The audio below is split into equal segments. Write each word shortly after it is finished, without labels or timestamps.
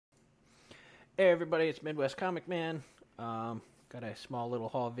Hey everybody, it's Midwest Comic Man. Got a small little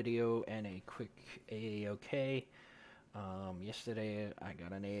haul video and a quick AAOK. Yesterday I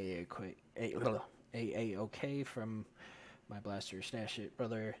got an AAOK from my Blaster Stash It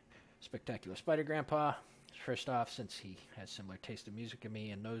brother, Spectacular Spider Grandpa. First off, since he has similar taste in music in me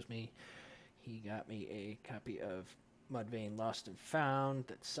and knows me, he got me a copy of Mudvayne Lost and Found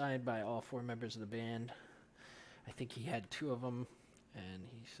that's signed by all four members of the band. I think he had two of them, and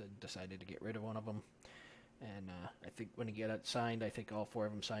he decided to get rid of one of them. And I think when he got it signed, I think all four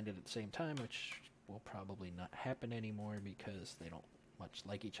of them signed it at the same time, which will probably not happen anymore because they don't much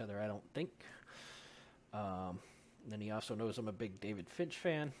like each other, I don't think. Then he also knows I'm a big David Finch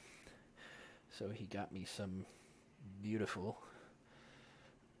fan, so he got me some beautiful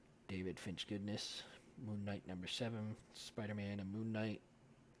David Finch goodness. Moon Knight #7, Spider-Man and Moon Knight.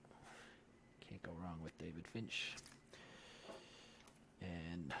 Can't go wrong with David Finch.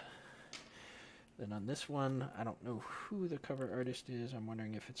 And then on this one, I don't know who the cover artist is. I'm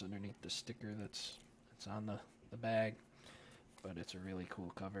wondering if it's underneath the sticker that's on the bag. But it's a really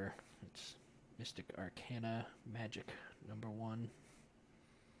cool cover. It's Mystic Arcana Magic #1.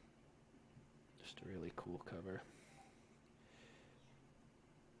 Just a really cool cover.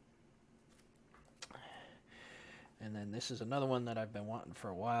 And then this is another one that I've been wanting for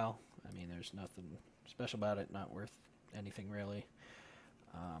a while. I mean, there's nothing special about it, not worth anything really.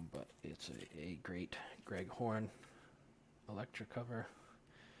 But it's a great Greg Horn Elektra cover.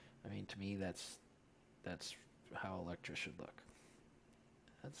 I mean, to me, that's how Elektra should look.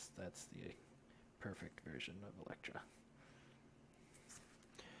 That's the perfect version of Elektra.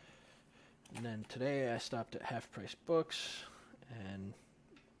 And then today I stopped at Half Price Books and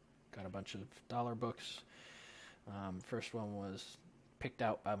got a bunch of dollar books. First one was picked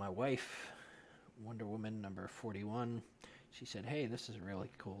out by my wife, Wonder Woman #41. She said, "Hey, this is a really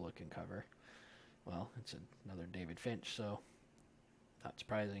cool looking cover." Well, it's another David Finch, so not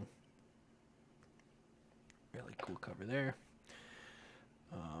surprising. Really cool cover there.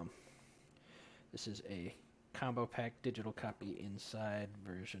 This is a combo pack digital copy inside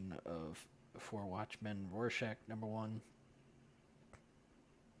version of Before Watchmen Rorschach #1.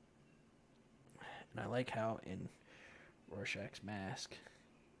 And I like how in Rorschach's mask,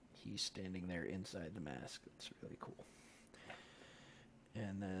 he's standing there inside the mask. It's really cool.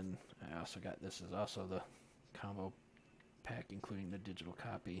 And then I also got, this is also the combo pack, including the digital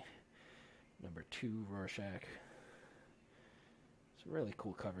copy, #2 Rorschach. Some really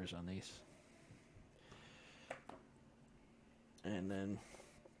cool covers on these. And then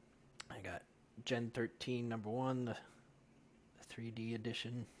I got Gen 13 #1, the 3D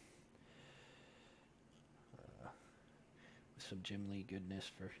edition. With some Jim Lee goodness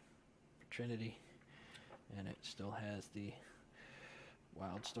for Trinity. And it still has the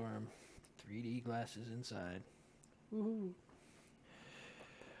Wildstorm 3D glasses inside. Woohoo!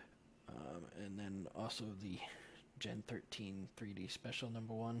 And then also the Gen 13 3D Special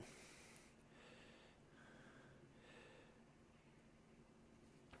 #1.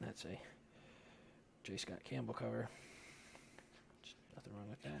 That's a J. Scott Campbell cover. Just nothing wrong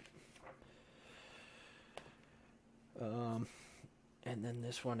with that. And then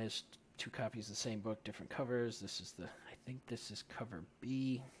this one is two copies of the same book, different covers. This is I think this is cover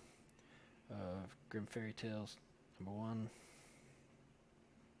B of Grim Fairy Tales #1.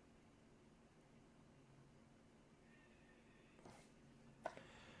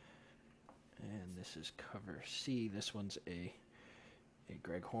 And this is cover C. This one's a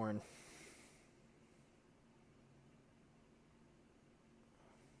Greg Horn.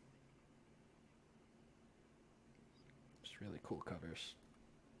 Just really cool covers.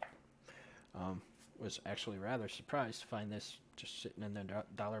 Was actually rather surprised to find this just sitting in the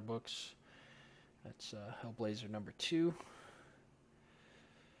dollar books. That's Hellblazer #2.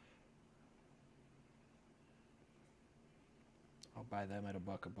 I'll buy them at a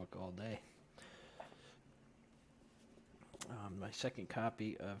buck all day. My second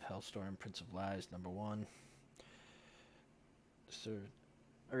copy of Hellstorm Prince of Lies #1. So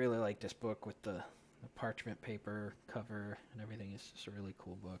I really like this book with the parchment paper cover and everything. It's just a really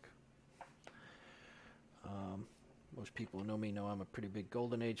cool book. Most people who know me know I'm a pretty big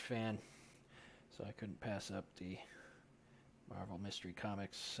Golden Age fan, so I couldn't pass up the Marvel Mystery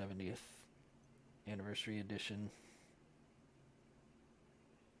Comics 70th Anniversary Edition.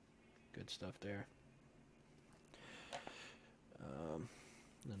 Good stuff there.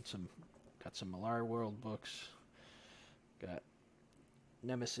 Then got some Millar World books. Got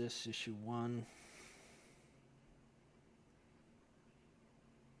Nemesis issue 1.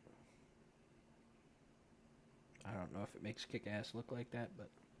 I don't know if it makes Kick-Ass look like that, but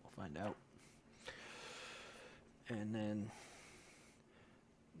we'll find out. And then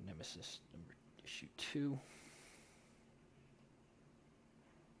Nemesis issue 2.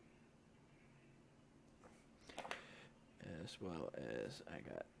 As well as I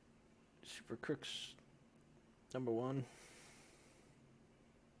got Super Crooks number 1.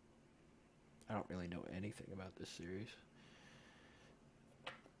 I don't really know anything about this series.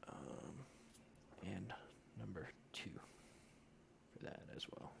 And number 2 for that as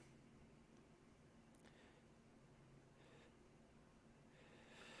well.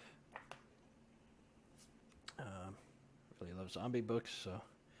 Really love zombie books, so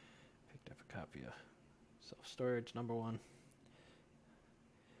picked up a copy of Self-Storage number 1.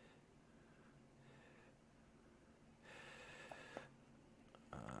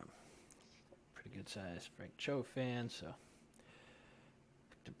 Pretty good size Frank Cho fan, so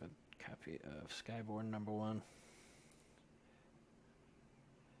picked up a copy of Skyborn number 1.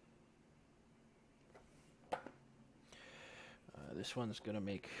 This one's gonna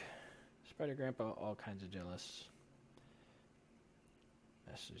make Spider-Grandpa all kinds of jealous.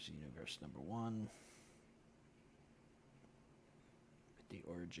 Masters Universe number 1. The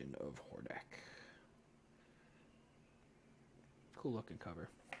Origin of Hordak. Cool looking cover.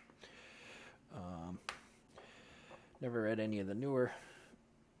 Never read any of the newer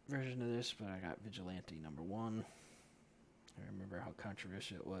version of this, but I got Vigilante number 1. I remember how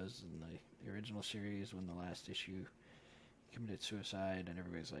controversial it was in the original series when the last issue committed suicide, and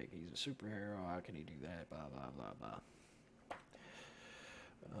everybody's like, he's a superhero, how can he do that, blah, blah, blah, blah.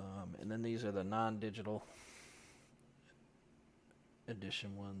 And then these are the non-digital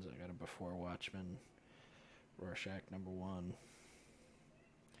edition ones. I got a Before Watchmen, Rorschach number 1,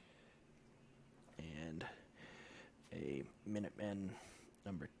 and a Minutemen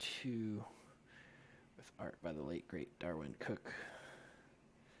number 2 with art by the late great Darwin Cook.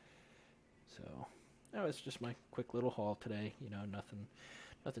 So that was just my quick little haul today. You know,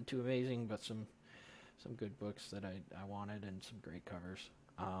 nothing too amazing, but some good books that I wanted and some great covers.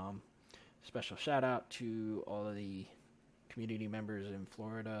 Special shout out to all of the community members in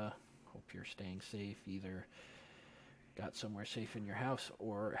Florida. Hope you're staying safe, either got somewhere safe in your house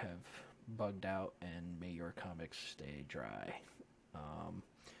or have bugged out, and may your comics stay dry.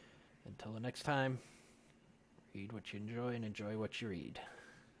 Until the next time, read what you enjoy and enjoy what you read.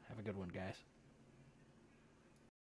 Have a good one, guys.